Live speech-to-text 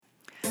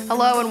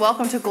Hello and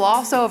welcome to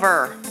Gloss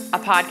Over, a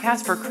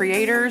podcast for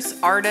creators,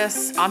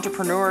 artists,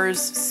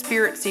 entrepreneurs,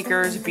 spirit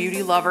seekers,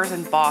 beauty lovers,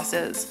 and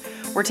bosses.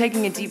 We're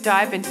taking a deep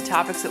dive into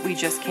topics that we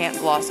just can't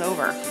gloss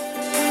over.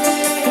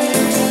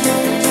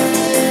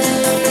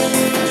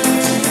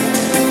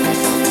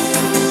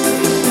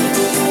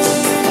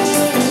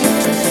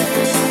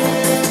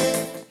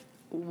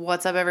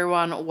 What's up,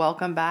 everyone?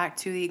 Welcome back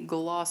to the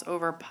Gloss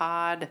Over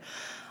Pod.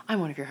 I'm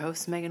one of your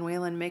hosts, Megan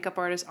Whalen, makeup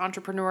artist,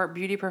 entrepreneur,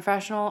 beauty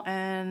professional,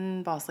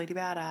 and boss lady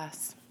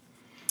badass.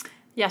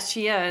 Yes,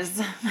 she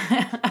is.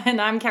 And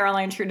I'm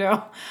Caroline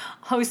Trudeau,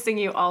 hosting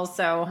you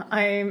also.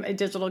 I'm a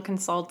digital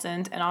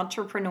consultant, an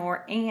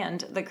entrepreneur, and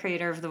the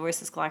creator of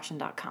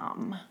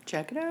thevoicescollection.com.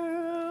 Check it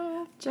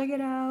out. Check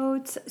it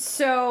out.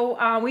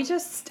 So we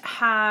just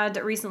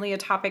had recently a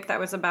topic that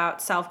was about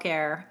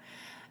self-care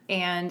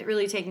and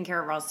really taking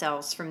care of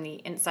ourselves from the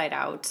inside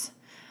out.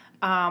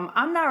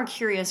 I'm now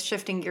curious,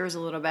 shifting gears a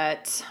little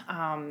bit,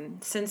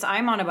 since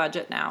I'm on a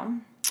budget now,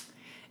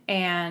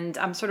 and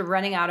I'm sort of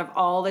running out of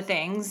all the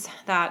things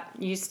that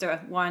used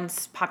to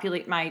once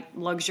populate my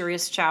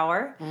luxurious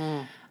shower.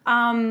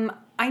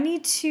 I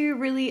need to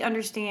really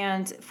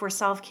understand for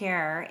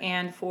self-care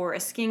and for a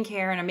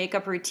skincare and a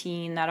makeup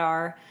routine that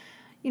are,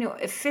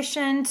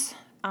 efficient,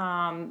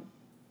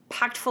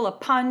 packed full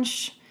of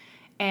punch,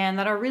 and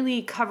that are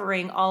really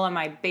covering all of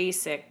my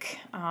basic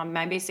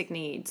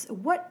needs.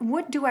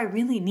 What do I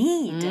really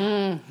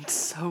need?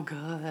 So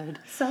good.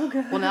 So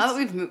good. Well, now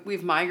that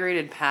we've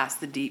migrated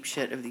past the deep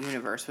shit of the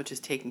universe, which is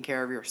taking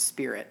care of your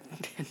spirit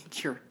and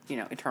your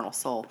eternal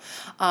soul,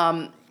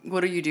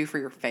 what do you do for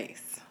your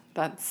face?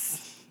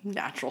 That's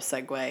natural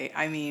segue.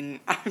 I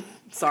mean, I'm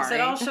sorry. It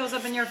all shows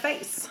up in your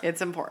face.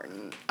 It's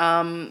important.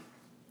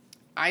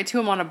 I too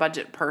am on a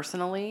budget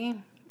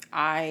personally.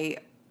 I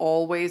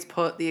always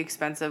put the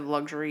expensive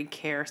luxury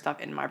care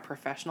stuff in my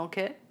professional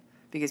kit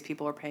because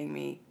people are paying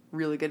me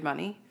really good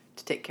money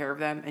to take care of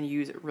them and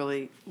use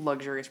really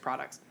luxurious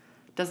products.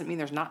 Doesn't mean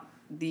there's not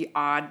the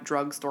odd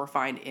drugstore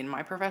find in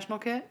my professional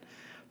kit,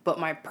 but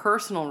my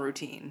personal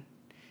routine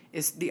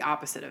is the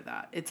opposite of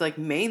that. It's like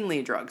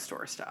mainly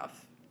drugstore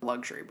stuff,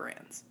 luxury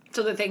brands.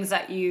 So the things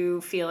that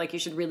you feel like you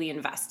should really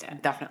invest in.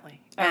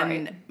 Definitely. All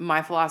and right.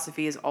 My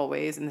philosophy is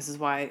always, and this is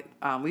why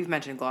we've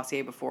mentioned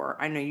Glossier before.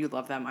 I know you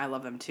love them. I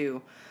love them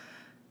too.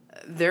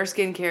 Their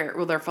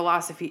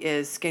philosophy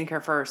is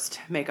skincare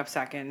first, makeup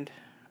second.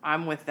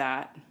 I'm with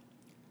that.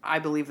 I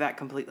believe that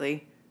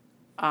completely.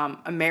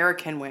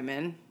 American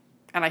women,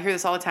 and I hear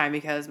this all the time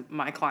because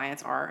my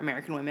clients are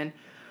American women.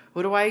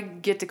 What do I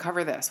get to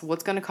cover this?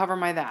 What's going to cover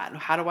my that?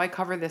 How do I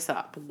cover this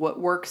up? What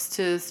works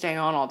to stay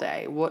on all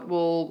day? What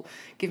will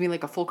give me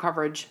like a full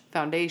coverage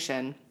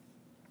foundation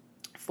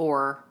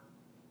for,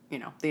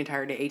 the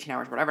entire day, 18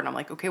 hours, whatever. And I'm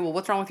like, okay, well,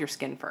 what's wrong with your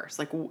skin first?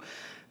 Like,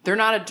 they're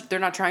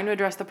not trying to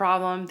address the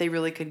problem. They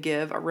really could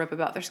give a rip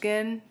about their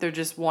skin. They're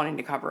just wanting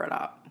to cover it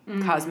up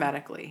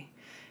cosmetically.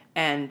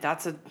 And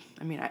that's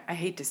I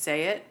hate to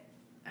say it.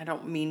 I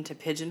don't mean to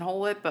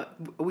pigeonhole it, but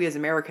we as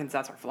Americans,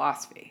 that's our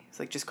philosophy. It's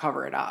like, just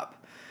cover it up.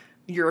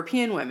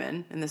 European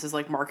women, and this is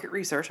like market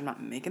research, I'm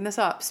not making this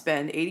up,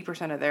 spend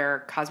 80% of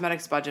their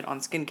cosmetics budget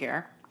on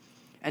skincare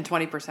and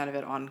 20% of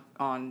it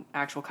on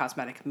actual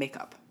cosmetic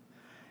makeup.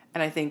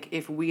 And I think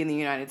if we in the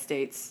United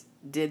States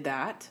did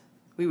that,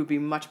 we would be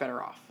much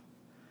better off.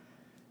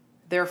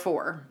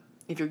 Therefore,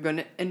 if you're going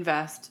to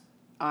invest,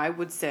 I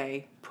would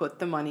say put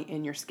the money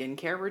in your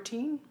skincare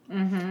routine,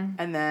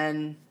 and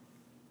then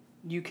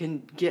you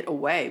can get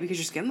away because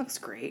your skin looks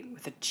great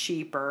with a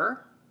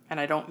cheaper, and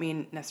I don't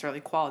mean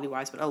necessarily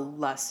quality-wise, but a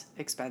less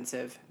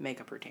expensive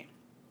makeup routine.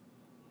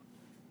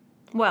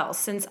 Well,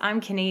 since I'm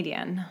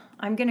Canadian,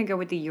 I'm going to go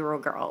with the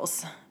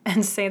Eurogirls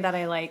and say that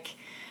I like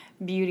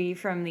beauty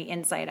from the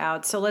inside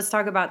out. So let's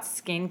talk about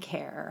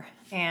skincare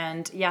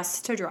and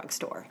yes to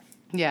drugstore.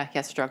 Yeah,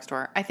 yes,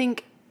 drugstore. I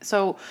think,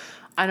 so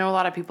I know a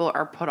lot of people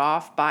are put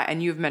off by,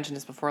 and you've mentioned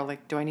this before,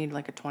 like, do I need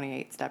like a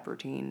 28-step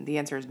routine? The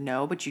answer is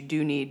no, but you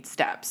do need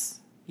steps.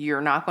 You're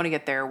not going to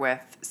get there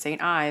with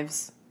St.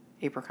 Ives,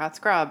 apricot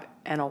scrub,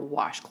 and a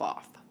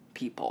washcloth,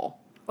 people.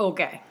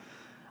 Okay.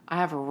 I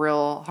have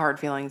real hard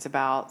feelings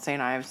about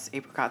St. Ives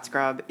apricot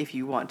scrub. If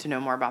you want to know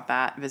more about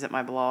that, visit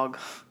my blog.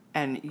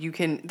 And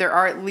there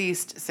are at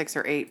least 6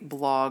 or 8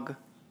 blog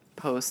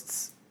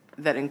posts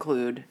that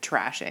include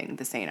trashing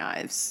the St.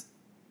 Ives.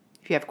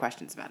 If you have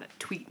questions about it,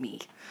 tweet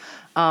me.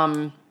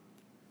 A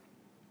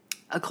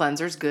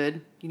cleanser's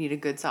good. You need a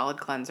good solid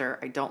cleanser.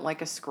 I don't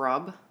like a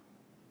scrub.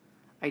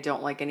 I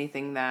don't like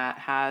anything that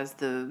has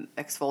the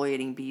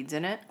exfoliating beads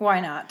in it. Why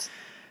not?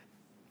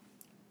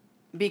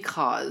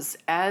 Because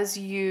as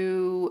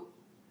you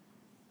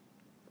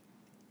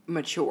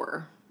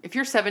mature, if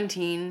you're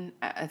 17,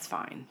 it's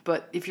fine.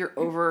 But if you're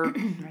over,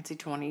 I'd say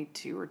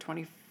 22 or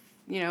 20,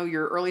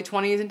 your early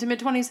 20s into mid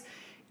 20s,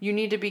 you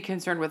need to be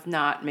concerned with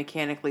not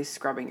mechanically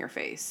scrubbing your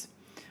face.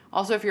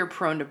 Also, if you're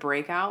prone to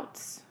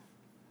breakouts,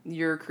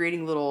 you're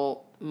creating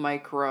little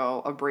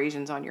micro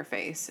abrasions on your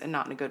face, and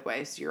not in a good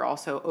way. So you're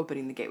also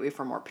opening the gateway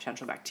for more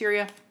potential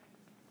bacteria.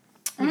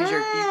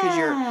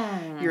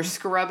 You're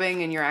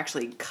scrubbing and you're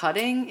actually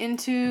cutting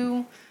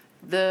into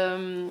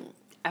the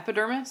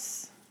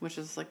epidermis, which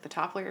is like the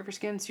top layer of your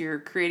skin. So you're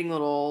creating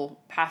little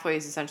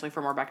pathways essentially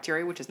for more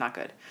bacteria, which is not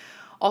good.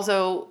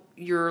 Also,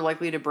 you're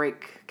likely to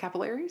break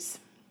capillaries.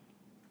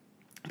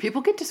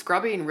 People get to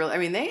scrubbing really. I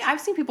mean, I've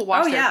seen people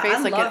wash their face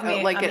I'm not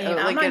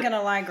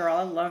gonna lie, girl.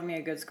 I love me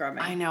a good scrubbing.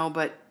 I know,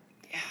 but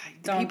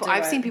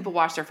I've seen people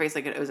wash their face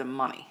like it was a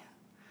mummy.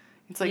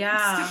 It's like,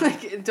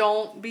 like,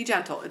 don't be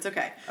gentle. It's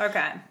okay.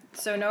 Okay.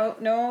 So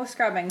no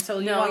scrubbing. So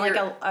you want like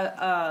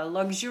a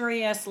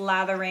luxurious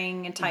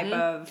lathering type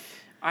of.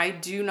 I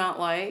do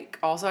not like.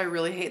 Also, I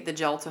really hate the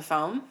gel to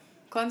foam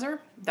cleanser.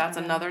 That's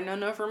another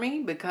no for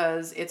me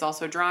because it's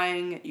also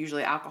drying,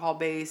 usually alcohol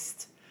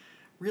based.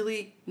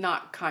 Really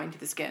not kind to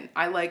the skin.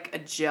 I like a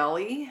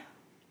jelly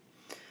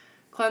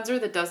cleanser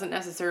that doesn't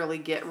necessarily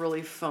get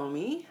really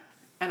foamy.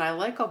 And I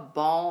like a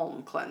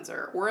balm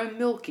cleanser or a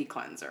milky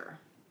cleanser.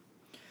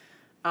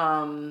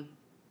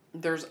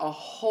 There's a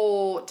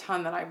whole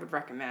ton that I would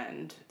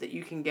recommend that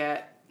you can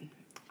get.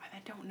 I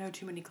don't know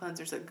too many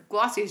cleansers.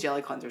 Glossier's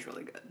jelly cleanser is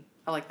really good.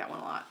 I like that one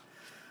a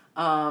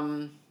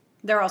lot.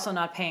 They're also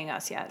not paying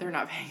us yet. They're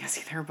not paying us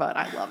either, but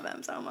I love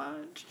them so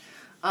much.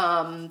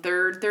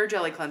 Their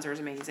jelly cleanser is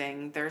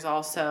amazing. There's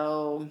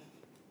also, I'm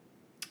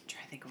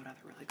trying to think of what other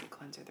really good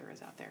cleanser there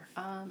is out there.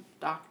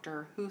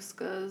 Dr.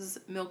 Huska's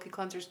Milky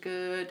Cleanser's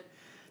good.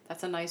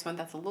 That's a nice one.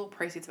 That's a little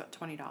pricey. It's about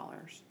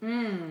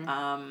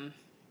 $20.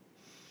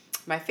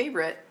 My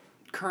favorite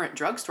current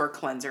drugstore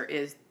cleanser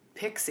is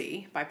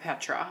Pixie by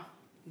Petra,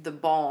 the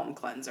balm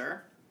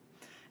cleanser.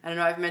 I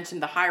know I've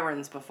mentioned the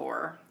Hirons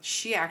before.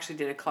 She actually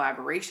did a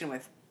collaboration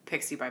with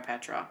Pixie by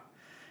Petra.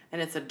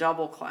 And it's a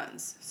double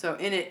cleanse. So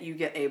in it, you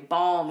get a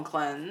balm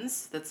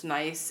cleanse that's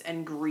nice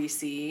and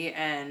greasy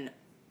and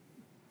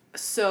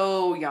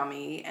so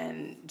yummy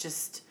and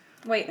just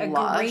Wait, a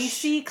lush.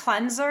 greasy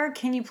cleanser?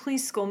 Can you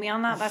please school me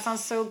on that? That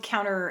sounds so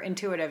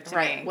counterintuitive to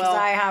me. Because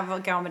I have a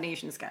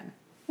combination skin.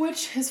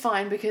 Which is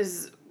fine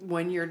because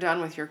when you're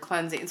done with your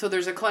cleansing. So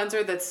there's a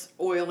cleanser that's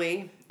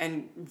oily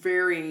and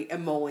very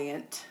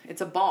emollient.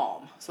 It's a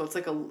balm. So it's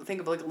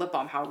think of like a lip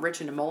balm, how rich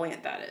and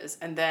emollient that is.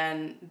 And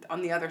then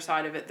on the other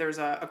side of it, there's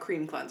a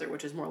cream cleanser,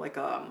 which is more like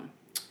a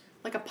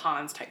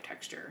Pond's type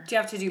texture. Do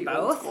you have to do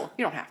both?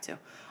 You don't have to.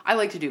 I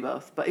like to do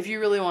both. But if you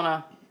really want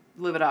to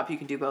live it up, you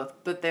can do both.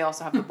 But they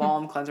also have the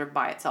balm cleanser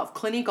by itself.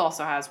 Clinique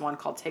also has one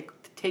called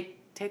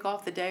Take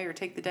Off the Day or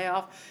Take the Day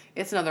Off.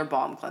 It's another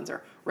balm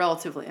cleanser.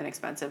 Relatively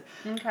inexpensive.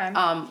 Okay.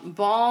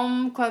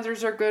 Balm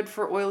cleansers are good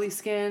for oily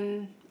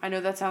skin. I know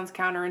that sounds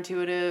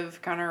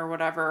counterintuitive,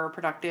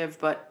 productive,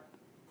 but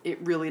it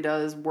really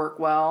does work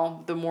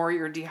well. The more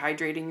you're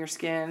dehydrating your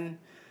skin,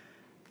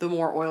 the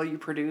more oil you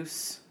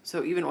produce.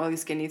 So even oily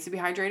skin needs to be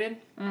hydrated.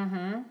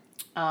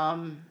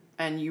 Mm-hmm.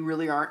 And you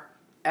really aren't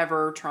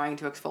ever trying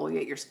to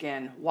exfoliate your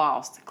skin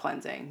whilst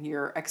cleansing.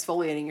 You're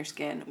exfoliating your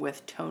skin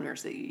with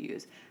toners that you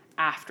use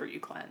after you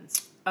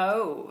cleanse.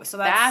 Oh, so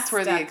that's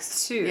where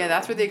that's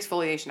where the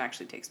exfoliation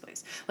actually takes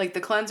place. Like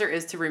the cleanser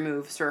is to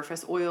remove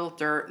surface oil,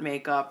 dirt,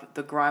 makeup,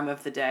 the grime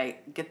of the day,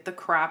 get the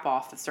crap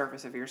off the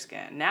surface of your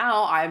skin.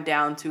 Now I'm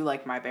down to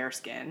like my bare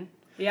skin.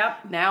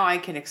 Yep. Now I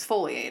can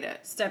exfoliate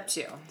it. Step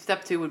 2.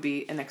 Step 2 would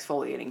be an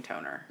exfoliating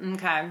toner.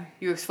 Okay.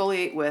 You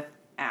exfoliate with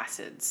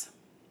acids.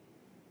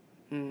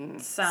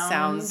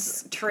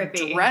 Sounds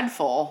trippy.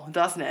 Dreadful,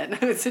 doesn't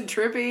it? It's a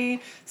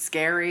trippy,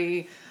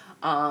 scary.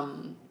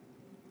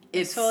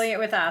 Exfoliate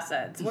with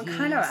acids. What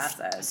kind of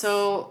acids?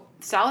 So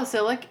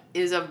salicylic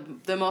is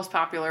the most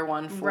popular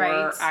one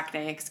for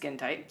acneic skin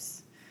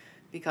types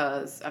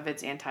because of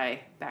its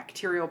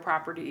antibacterial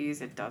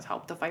properties. It does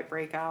help to fight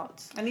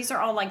breakouts. And these are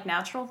all like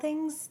natural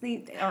things?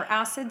 Are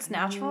acids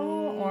natural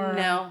or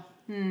no?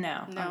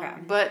 Okay.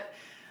 But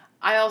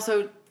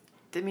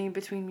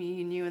between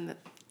me and you and the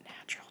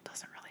natural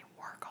doesn't really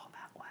work all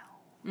that well.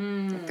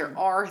 Like there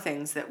are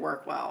things that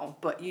work well,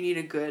 but you need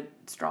a good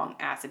strong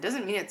acid.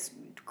 Doesn't mean it's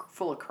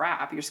full of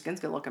crap. Your skin's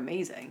gonna look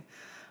amazing.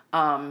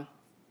 Glycolic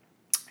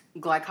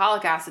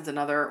acid's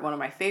another one of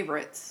my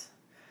favorites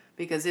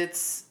because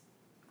it's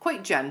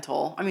quite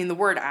gentle. I mean, the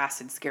word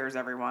acid scares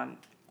everyone.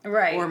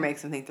 Right. Or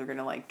makes them think they're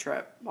gonna like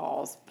trip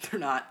balls. They're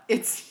not.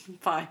 It's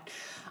fine.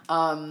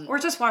 We're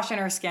just washing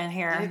our skin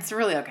here. It's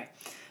really okay.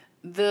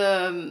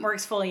 We're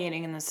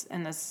exfoliating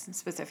in this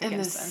specific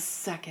instance. The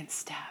second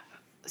step.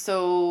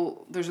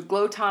 So there's a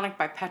Glow Tonic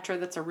by Petra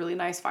that's a really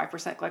nice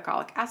 5%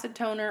 glycolic acid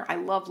toner. I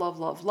love, love,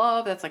 love,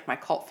 love. That's like my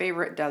cult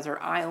favorite, desert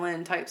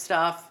island type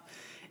stuff.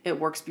 It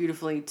works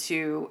beautifully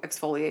to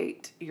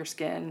exfoliate your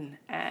skin,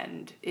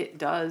 and it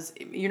does.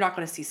 You're not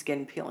going to see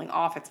skin peeling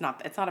off. It's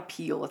not a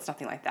peel. It's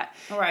nothing like that.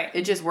 Right.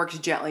 It just works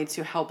gently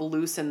to help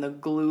loosen the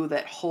glue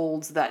that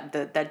holds that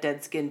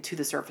dead skin to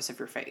the surface of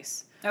your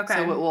face. Okay.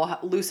 So it will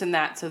loosen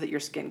that so that your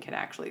skin can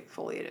actually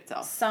exfoliate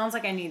itself. Sounds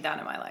like I need that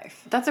in my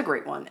life. That's a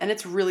great one, and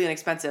it's really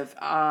inexpensive.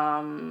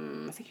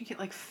 I think you get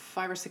like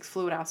 5 or 6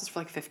 fluid ounces for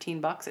like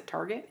 $15 at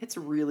Target. It's a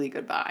really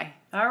good buy.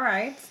 All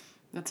right.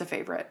 That's a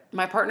favorite.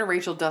 My partner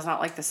Rachel does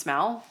not like the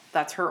smell.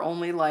 That's her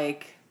only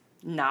like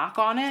knock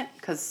on it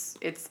because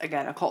it's,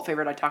 again, a cult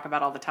favorite I talk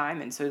about all the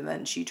time. And so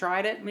then she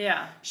tried it.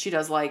 Yeah. She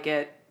does like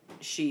it.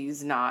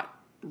 She's not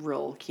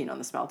real keen on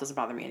the smell. It doesn't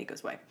bother me and it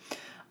goes away.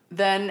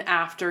 Then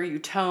after you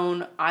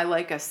tone, I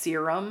like a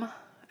serum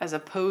as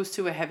opposed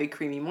to a heavy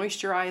creamy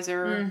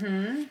moisturizer.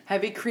 Mm-hmm.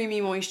 Heavy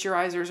creamy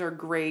moisturizers are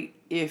great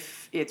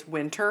if it's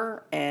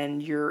winter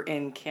and you're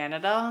in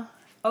Canada.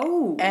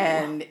 Oh.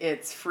 And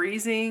it's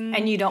freezing.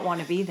 And you don't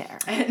want to be there.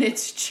 And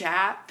it's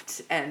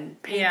chapped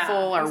and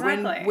painful Yeah, or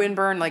exactly.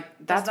 windburn. Like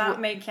that's Does that what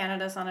make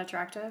Canada sound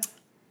attractive?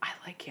 I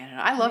like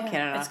Canada. I love Yeah,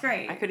 Canada. it's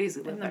great. I could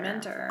easily live In the there.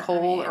 winter, I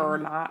Cold mean. or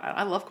not.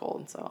 I love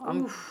cold,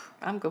 so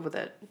I'm good with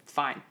it. It's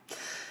fine.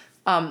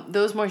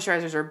 Those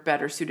moisturizers are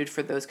better suited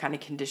for those kind of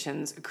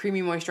conditions. A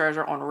creamy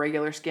moisturizer on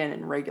regular skin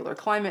in regular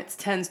climates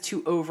tends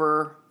to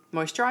over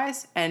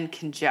moisturize and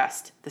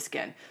congest the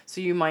skin. So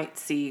you might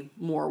see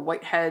more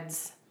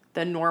whiteheads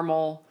than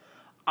normal.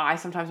 I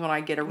sometimes when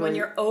I get a really... When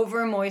you're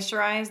over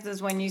moisturized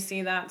is when you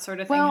see that sort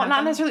of thing Well, happen?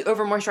 not necessarily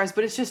over moisturized,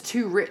 but it's just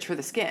too rich for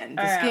the skin.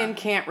 The skin yeah.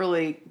 can't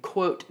really,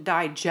 quote,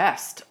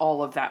 digest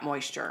all of that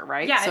moisture,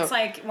 right? Yeah, So, it's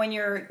like when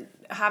you're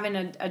having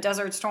a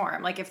desert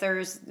storm. Like if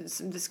there's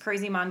this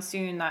crazy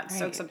monsoon that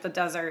soaks Right. up the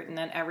desert and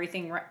then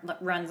everything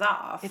runs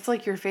off. it's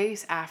like your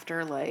face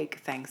after, like,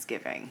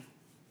 Thanksgiving.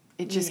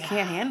 It just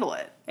can't handle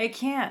it. It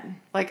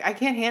can. Like, I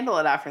can't handle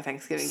it after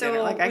Thanksgiving dinner.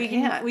 So Like, I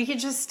can't. we could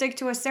just stick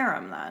to a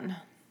serum then.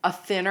 A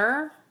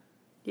thinner,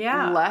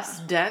 Yeah. less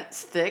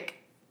dense, thick,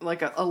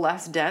 like a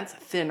less dense,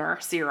 thinner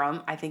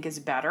serum, I think is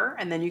better.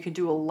 And then you can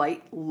do a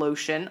light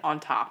lotion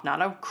on top.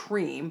 Not a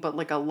cream, but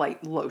like a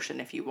light lotion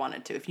if you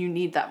wanted to. If you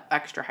need that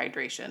extra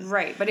hydration.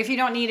 Right, but if you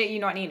don't need it,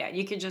 you don't need it.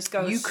 You could just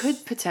go. You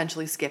could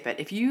potentially skip it.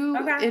 If you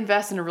Okay.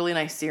 invest in a really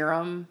nice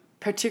serum,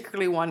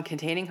 particularly one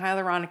containing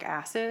hyaluronic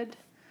acid.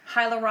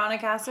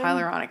 Hyaluronic acid.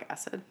 Hyaluronic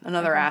acid,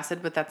 another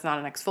acid, but that's not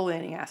an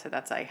exfoliating acid.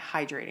 That's a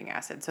hydrating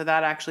acid. So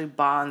that actually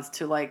bonds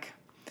to like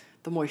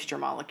the moisture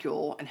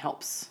molecule and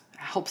helps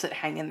it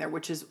hang in there,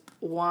 which is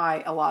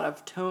why a lot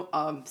of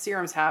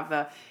serums have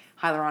the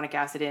hyaluronic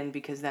acid in,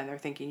 because then they're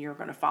thinking you're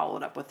going to follow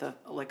it up with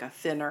a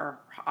thinner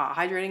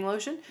hydrating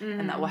lotion,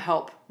 and that will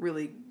help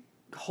really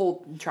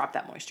hold and trap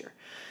that moisture.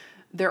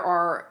 There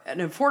are an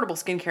affordable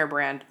skincare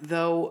brand,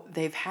 though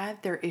they've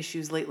had their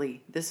issues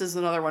lately. This is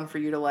another one for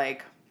you to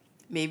like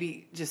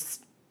maybe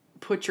just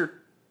put your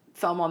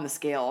thumb on the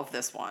scale of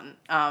this one.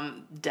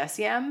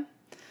 Deciem.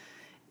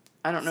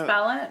 I don't know.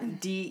 Spell it.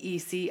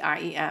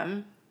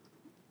 Deciem.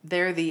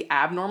 They're the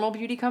Abnormal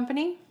Beauty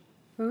Company.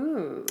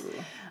 Ooh.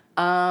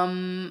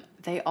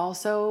 They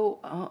also,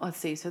 let's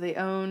see, so they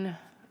own,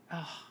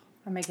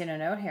 I'm making a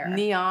note here.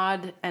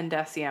 Neod and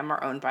Deciem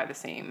are owned by the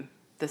same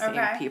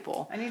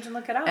people. I need to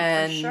look it up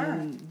And for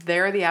sure.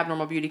 they're the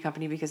Abnormal Beauty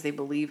Company because they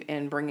believe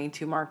in bringing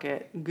to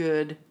market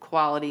good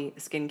quality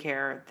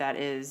skincare that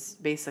is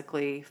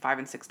basically $5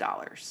 and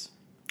 $6.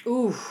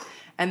 Ooh.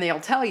 And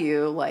they'll tell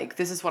you, like,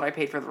 this is what I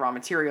paid for the raw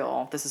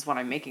material, this is what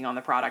I'm making on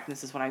the product, and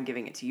this is what I'm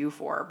giving it to you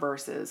for,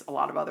 versus a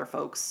lot of other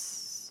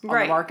folks on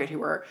the market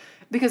who are,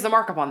 because the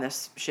markup on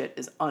this shit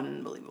is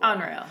unbelievable.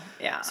 Unreal.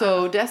 Yeah.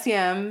 So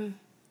Deciem,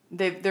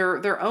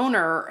 their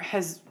owner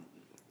has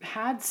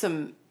had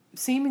some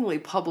seemingly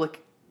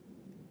public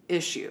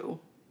issue,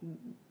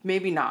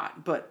 maybe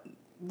not, but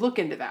look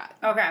into that.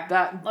 Okay.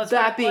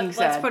 That being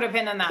said, let's put a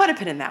pin in that. Put a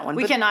pin in that one.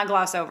 We cannot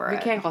gloss over it.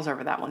 We can't gloss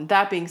over that one.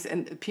 That being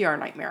said, PR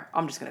nightmare.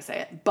 I'm just gonna say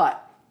it.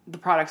 But the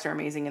products are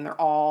amazing, and they're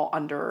all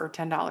under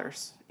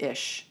 $10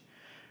 ish.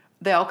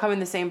 They all come in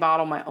the same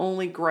bottle. My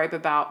only gripe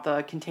about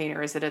the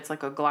container is that it's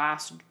like a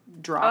glass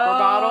dropper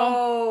bottle,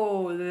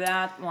 Oh,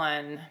 that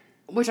one.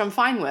 which I'm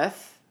fine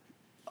with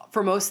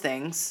for most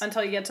things.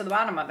 Until you get to the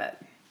bottom of it.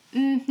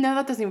 No,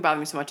 that doesn't even bother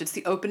me so much. It's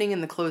the opening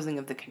and the closing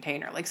of the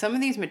container. Like, some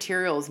of these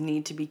materials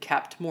need to be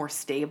kept more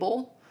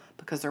stable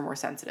because they're more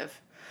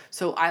sensitive.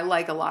 So I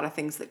like a lot of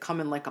things that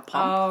come in like a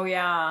pump. Oh,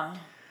 yeah.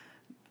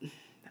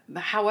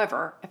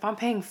 However, if I'm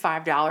paying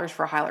 $5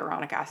 for a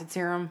hyaluronic acid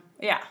serum,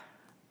 Yeah.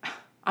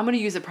 I'm going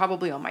to use it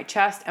probably on my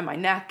chest and my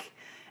neck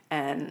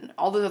and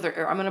all those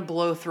other, I'm going to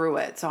blow through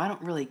it. So I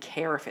don't really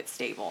care if it's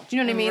stable. Do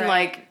you know what I mean?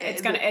 Right.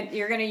 Like,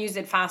 you're gonna use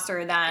it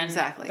faster than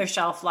Exactly. the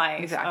shelf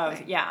life.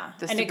 Exactly. And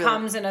The it stability.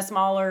 comes in a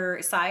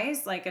smaller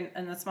size, like in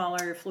a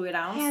smaller fluid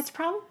ounce. yeah, it's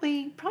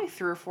probably 3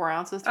 or 4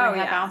 ounces,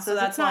 3.5 ounces. So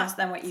that's it's not, less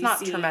than what you it's not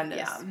see. tremendous.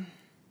 Yeah.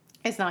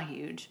 It's not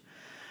huge.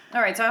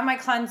 All right, so I have my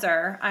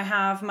cleanser, I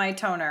have my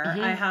toner,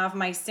 Mm-hmm. I have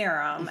my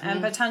serum,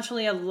 and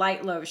potentially a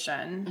light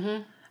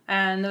lotion.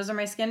 And those are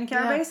my skincare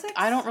Yeah, basics?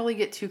 I don't really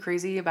get too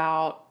crazy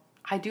about,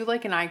 I do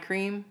like an eye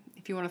cream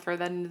if you want to throw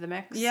that into the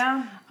mix.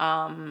 Yeah.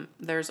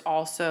 There's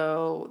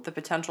also the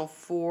potential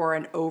for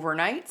an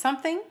overnight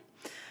something.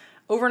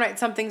 Overnight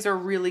somethings are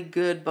really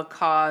good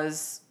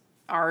because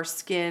our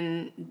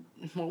skin,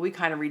 well, we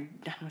kind of, I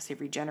don't want to say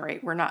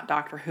regenerate. We're not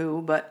Doctor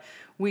Who, but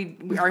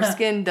our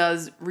skin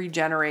does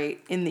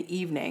regenerate in the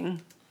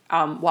evening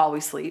while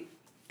we sleep.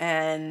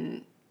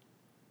 And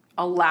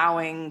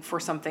allowing for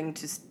something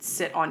to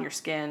sit on your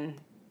skin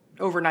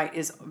overnight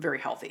is very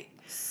healthy.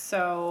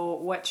 So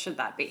what should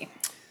that be?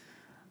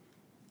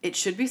 It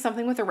should be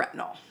something with a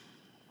retinol.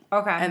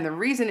 Okay. And the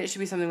reason it should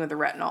be something with the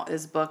retinol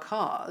is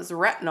because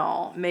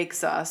retinol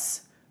makes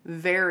us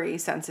very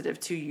sensitive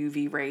to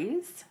UV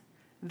rays.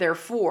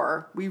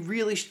 Therefore, we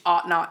really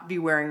ought not be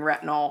wearing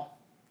retinol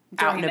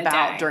out and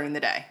about during the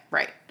day.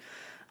 Right.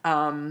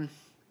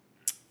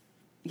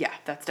 Yeah,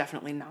 that's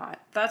definitely not.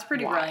 That's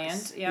pretty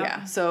wise. brilliant. Yep.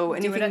 Yeah. So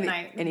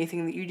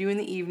anything that you do in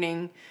the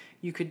evening,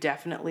 you could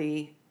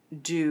definitely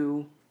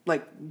do,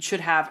 like, should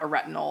have a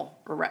retinol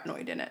or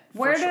retinoid in it.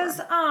 Where does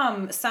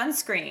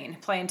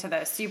sunscreen play into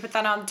this? Do you put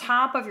that on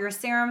top of your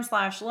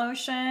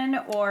serum/lotion,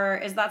 or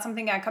is that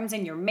something that comes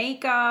in your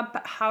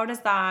makeup? How does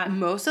that?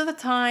 Most of the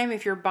time,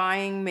 if you're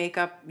buying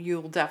makeup,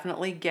 you'll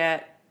definitely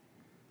get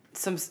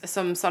some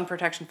sun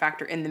protection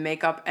factor in the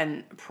makeup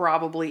and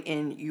probably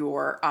in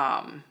your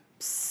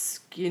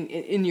skin,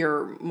 in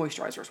your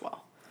moisturizer as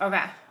well.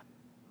 Okay.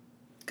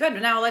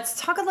 Good. Now let's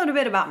talk a little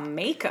bit about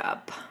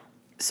makeup.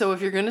 So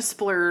if you're going to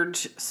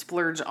splurge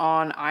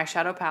on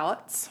eyeshadow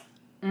palettes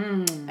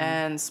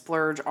and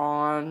splurge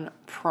on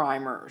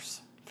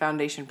primers,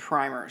 foundation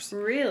primers.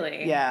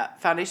 Really? Yeah,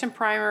 foundation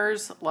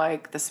primers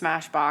like the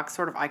Smashbox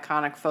sort of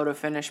iconic photo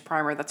finish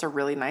primer. That's a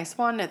really nice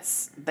one.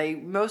 They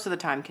most of the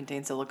time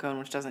contain silicone,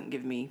 which doesn't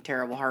give me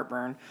terrible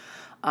heartburn.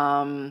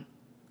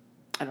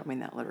 I don't mean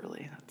that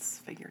literally. That's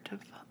figurative.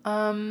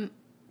 But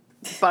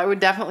I would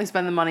definitely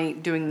spend the money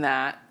doing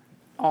that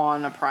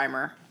on a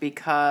primer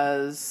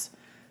because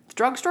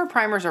drugstore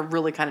primers are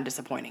really kind of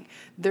disappointing.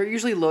 They're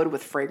usually loaded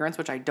with fragrance,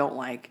 which I don't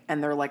like,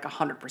 and they're like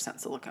 100%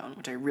 silicone,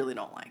 which I really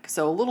don't like.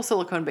 So a little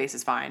silicone base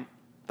is fine,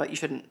 but you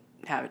shouldn't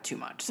have it too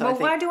much. So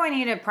why do I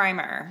need a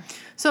primer?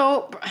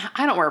 So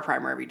I don't wear a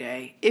primer every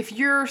day. If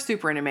you're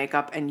super into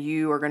makeup and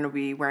you are going to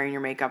be wearing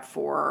your makeup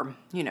for,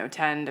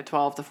 10 to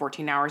 12 to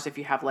 14 hours, if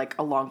you have like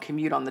a long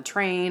commute on the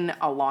train,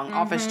 a long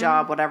office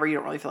job, whatever, you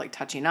don't really feel like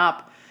touching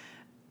up,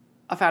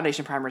 a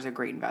foundation primer is a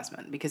great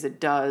investment because it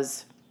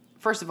does,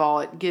 first of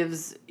all, it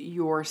gives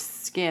your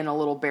skin a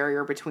little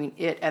barrier between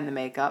it and the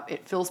makeup.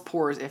 It fills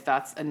pores if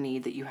that's a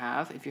need that you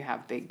have, if you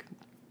have big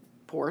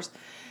pores.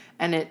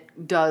 And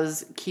it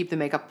does keep the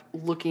makeup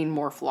looking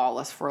more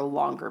flawless for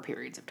longer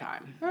periods of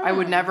time. I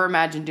would never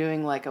imagine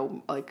doing like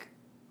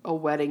a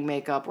wedding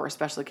makeup or a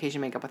special occasion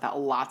makeup without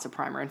lots of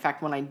primer. In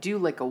fact, when I do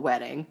like a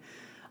wedding,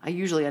 I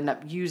usually end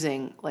up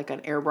using like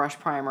an airbrush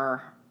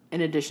primer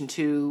in addition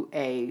to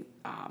a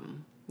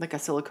like a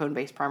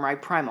silicone-based primer. I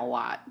prime a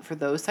lot for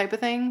those type of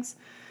things.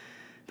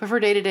 But for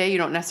day-to-day, you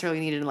don't necessarily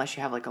need it unless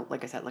you have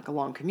like I said, like a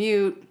long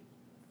commute.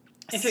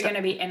 If you're going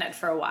to be in it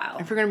for a while.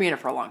 If you're going to be in it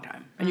for a long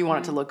time and you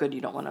want it to look good, you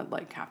don't want to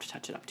like have to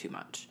touch it up too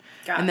much.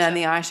 Gotcha. And then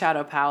the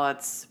eyeshadow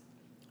palettes,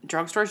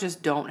 drugstores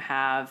just don't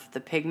have the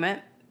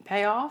pigment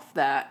payoff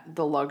that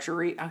the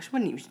luxury, I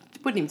wouldn't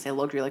even say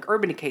luxury, like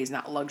Urban Decay is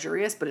not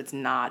luxurious, but it's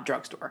not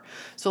drugstore.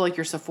 So like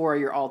your Sephora,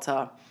 your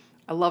Ulta,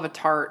 I love a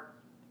Tarte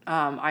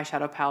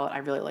eyeshadow palette. I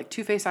really like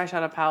Too Faced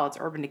eyeshadow palettes.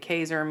 Urban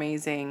Decays are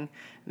amazing.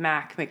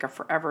 MAC Makeup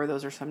Forever,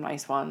 those are some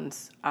nice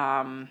ones.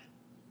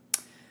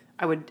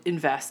 I would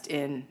invest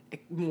in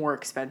more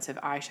expensive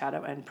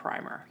eyeshadow and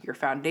primer. Your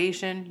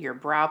foundation, your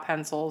brow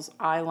pencils,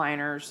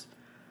 eyeliners,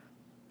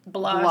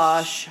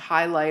 blush,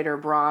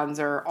 highlighter,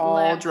 bronzer,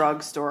 all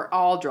drugstore,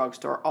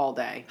 all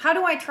day. How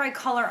do I try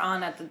color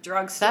on at the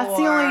drugstore?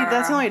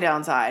 That's the only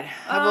downside.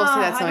 I will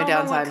say that's the only downside.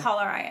 I don't know what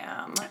color I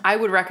am. I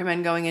would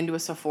recommend going into a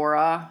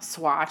Sephora,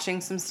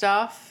 swatching some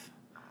stuff,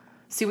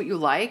 see what you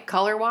like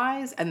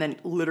color-wise, and then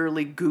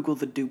literally Google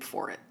the dupe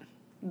for it.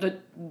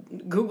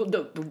 Google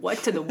the what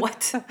to the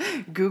what?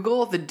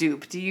 Google the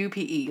dupe,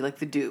 DUPE, like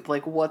the dupe.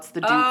 Like, what's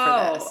the dupe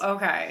for this? Oh,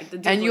 okay.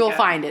 And you'll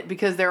find it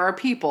because there are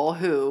people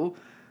who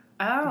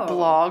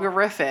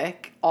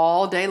blogerific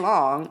all day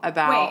long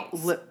about...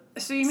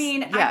 So you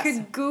mean yes. I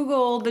could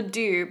Google the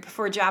dupe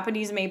for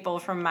Japanese maple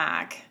from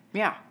MAC?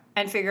 Yeah.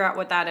 And figure out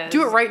what that is.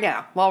 Do it right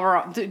now. While we're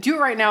on, do it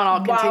right now, and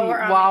I'll continue.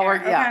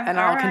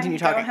 I'll continue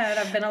talking. Go ahead.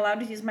 I've been allowed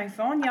to use my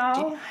phone,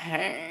 y'all.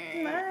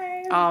 Hey. Nice.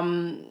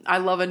 I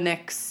love a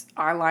NYX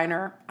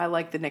eyeliner. I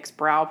like the NYX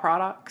brow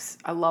products.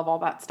 I love all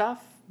that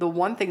stuff. The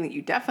one thing that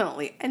you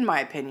definitely, in my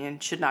opinion,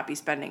 should not be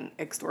spending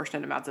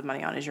extortionate amounts of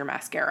money on is your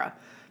mascara,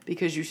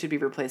 because you should be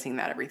replacing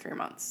that every 3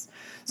 months.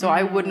 So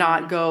I would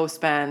not go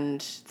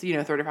spend,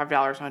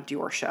 $35 on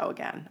Dior Show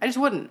again. I just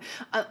wouldn't.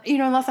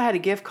 Unless I had a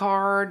gift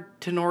card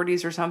to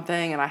Nordy's or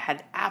something and I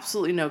had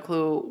absolutely no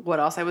clue what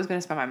else I was going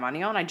to spend my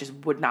money on, I just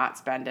would not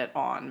spend it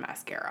on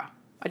mascara.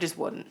 I just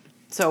wouldn't.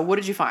 So what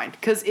did you find?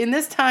 Because in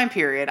this time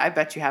period, I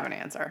bet you have an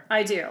answer.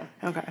 I do.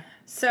 Okay.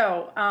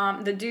 So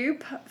the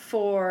dupe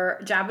for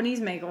Japanese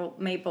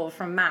maple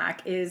from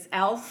MAC is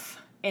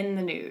e.l.f. in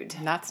the Nude.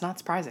 And that's not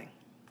surprising.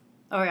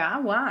 Oh, yeah?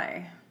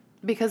 Why?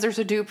 Because there's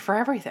a dupe for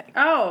everything.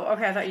 Oh,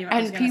 okay. I thought you were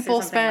And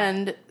people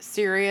spend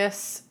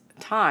serious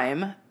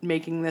time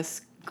making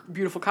this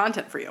beautiful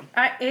content for you.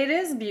 It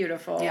is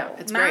beautiful. Yeah,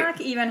 it's MAC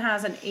great. even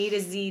has an A to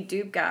Z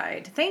dupe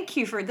guide. Thank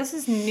you for this.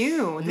 Is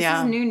new. This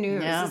is new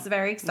news. Yeah. This is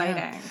very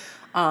exciting.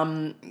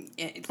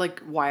 It's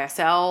like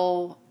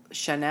YSL,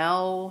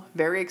 Chanel,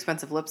 very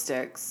expensive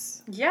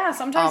lipsticks. Yeah,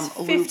 sometimes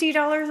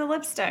 $50 a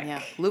lipstick.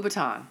 Yeah,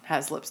 Louboutin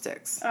has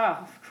lipsticks. Oh,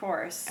 of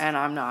course. And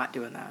I'm not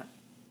doing that.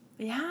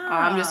 Yeah.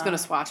 I'm just going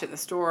to swatch it in the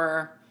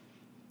store,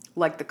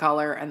 like the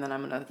color, and then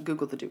I'm going to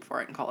Google the dupe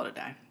for it and call it a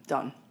day.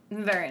 Done.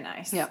 Very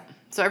nice. Yep.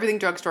 So everything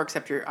drugstore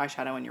except your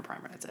eyeshadow and your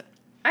primer. That's it.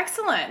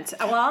 Excellent.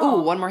 Well.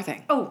 Oh, one more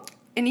thing. Oh.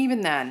 And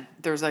even then,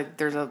 there's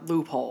a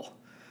loophole.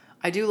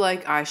 I do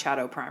like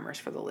eyeshadow primers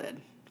for the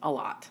lid a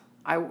lot.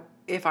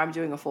 If I'm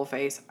doing a full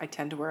face, I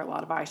tend to wear a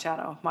lot of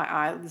eyeshadow. My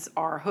eyes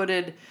are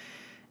hooded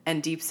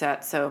and deep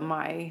set, so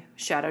my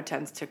shadow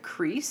tends to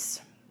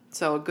crease.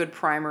 So a good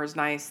primer is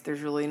nice.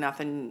 There's really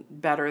nothing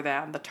better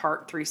than the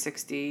Tarte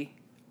 360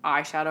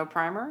 eyeshadow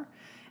primer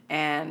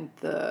and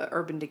the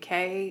Urban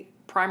Decay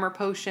primer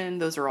potion.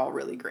 Those are all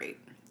really great.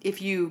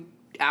 If you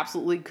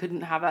absolutely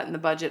couldn't have that in the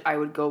budget, I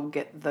would go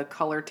get the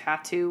Color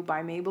Tattoo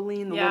by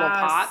Maybelline, the little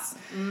pots.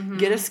 Mm-hmm.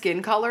 Get a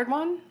skin colored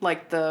one,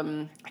 like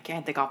I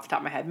can't think off the top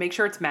of my head. Make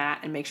sure it's matte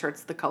and make sure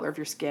it's the color of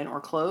your skin or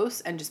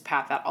close, and just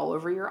pat that all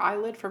over your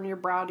eyelid from your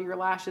brow to your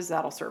lashes.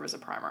 That'll serve as a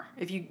primer.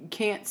 If you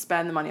can't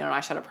spend the money on an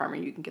eyeshadow primer,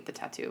 you can get the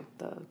tattoo,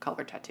 the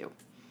Color Tattoo.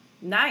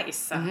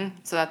 Nice. Mm-hmm.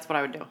 So that's what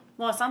I would do.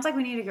 Well, it sounds like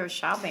we need to go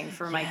shopping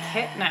for my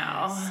kit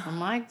now. Oh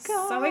my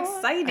God. So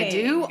exciting. I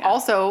do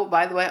also,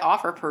 by the way,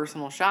 offer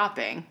personal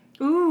shopping.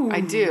 Ooh. I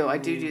do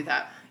that. You do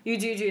that.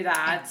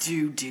 I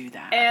do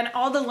that. And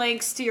all the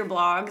links to your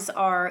blogs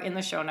are in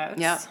the show notes.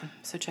 Yep.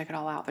 So check it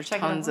all out. There's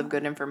tons of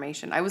good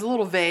information. I was a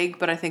little vague,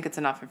 but I think it's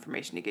enough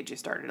information to get you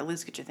started. At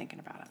least get you thinking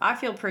about it. I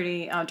feel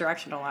pretty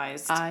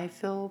directionalized. I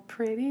feel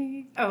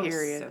pretty. Oh,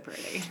 period. So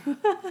pretty.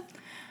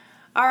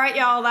 All right,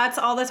 y'all. That's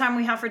all the time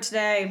we have for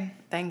today.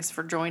 Thanks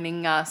for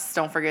joining us.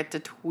 Don't forget to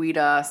tweet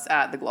us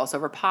at the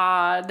Glossover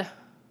Pod.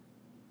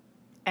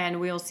 And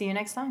we'll see you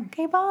next time.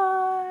 Okay,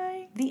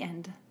 bye. The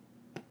end.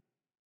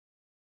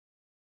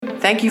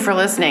 Thank you for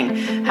listening.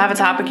 Have a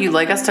topic you'd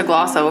like us to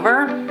gloss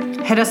over?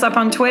 Hit us up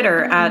on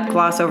Twitter at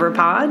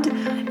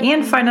GlossoverPod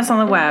and find us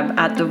on the web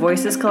at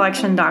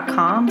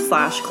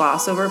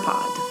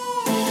thevoicescollection.com/GlossoverPod.